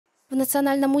В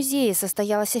Национальном музее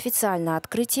состоялось официальное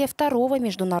открытие второго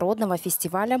международного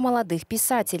фестиваля молодых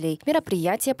писателей.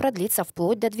 Мероприятие продлится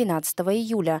вплоть до 12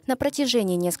 июля. На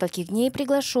протяжении нескольких дней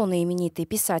приглашенные именитые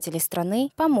писатели страны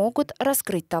помогут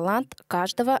раскрыть талант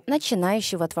каждого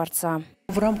начинающего творца.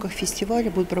 В рамках фестиваля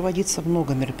будет проводиться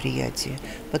много мероприятий,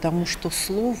 потому что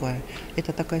слово –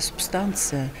 это такая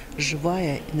субстанция,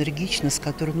 живая, энергичная, с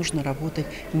которой нужно работать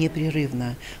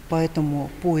непрерывно. Поэтому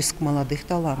поиск молодых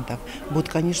талантов будет,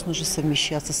 конечно же,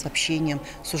 совмещаться с общением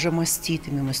с уже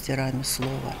маститыми мастерами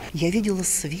слова. Я видела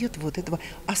свет вот этого,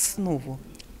 основу,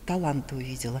 таланта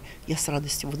увидела. Я с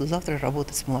радостью буду завтра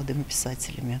работать с молодыми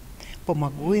писателями.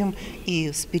 Помогу им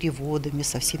и с переводами,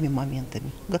 со всеми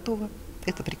моментами. Готова?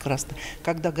 Это прекрасно.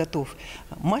 Когда готов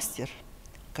мастер,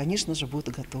 конечно же,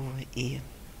 будут готовы и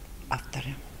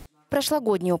авторы.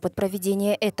 Прошлогодний опыт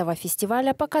проведения этого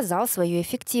фестиваля показал свою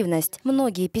эффективность.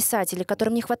 Многие писатели,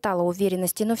 которым не хватало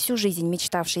уверенности, но всю жизнь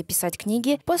мечтавшие писать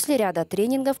книги, после ряда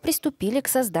тренингов приступили к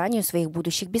созданию своих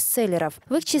будущих бестселлеров.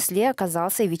 В их числе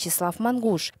оказался и Вячеслав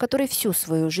Мангуш, который всю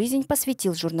свою жизнь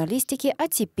посвятил журналистике, а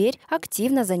теперь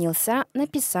активно занялся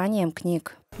написанием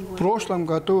книг. В прошлом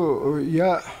году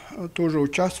я тоже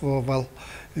участвовал в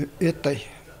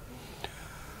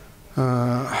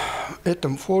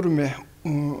этом форуме,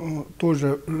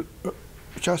 тоже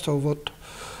участвовал вот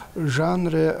в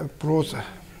жанре проза.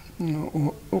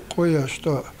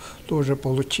 Кое-что тоже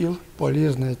получил,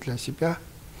 полезное для себя.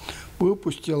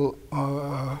 Выпустил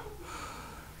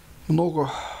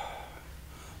много,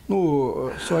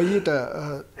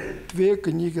 свои-то две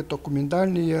книги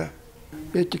документальные.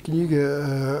 Эти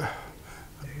книги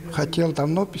хотел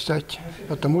давно писать,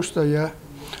 потому что я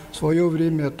в свое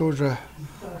время тоже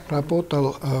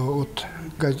работал в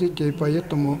газете, и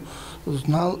поэтому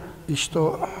знал, и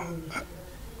что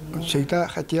всегда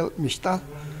мечтал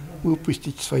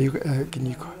выпустить свою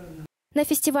книгу. На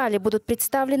фестивале будут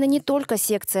представлены не только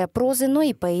секция прозы, но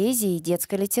и поэзии и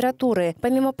детской литературы.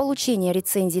 Помимо получения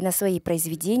рецензий на свои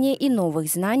произведения и новых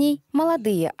знаний,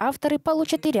 молодые авторы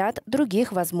получат и ряд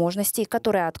других возможностей,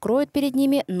 которые откроют перед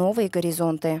ними новые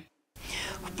горизонты.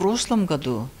 В прошлом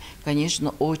году,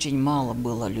 конечно, очень мало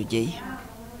было людей,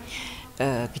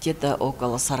 где-то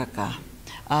около 40.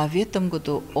 А в этом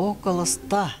году около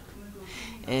 100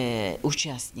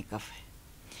 участников.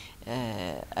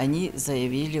 Они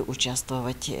заявили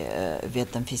участвовать в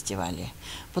этом фестивале,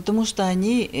 потому что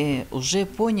они уже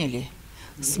поняли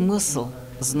смысл,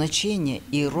 значение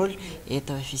и роль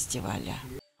этого фестиваля.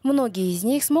 Многие из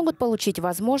них смогут получить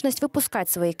возможность выпускать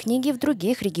свои книги в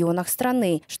других регионах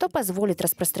страны, что позволит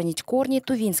распространить корни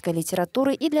тувинской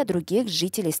литературы и для других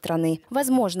жителей страны.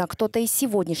 Возможно, кто-то из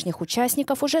сегодняшних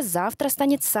участников уже завтра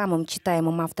станет самым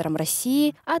читаемым автором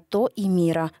России, а то и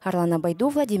мира. Орланы Бойду,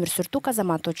 Владимир Сюртук,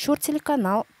 Азамат Очур,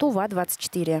 телеканал Тува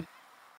 24.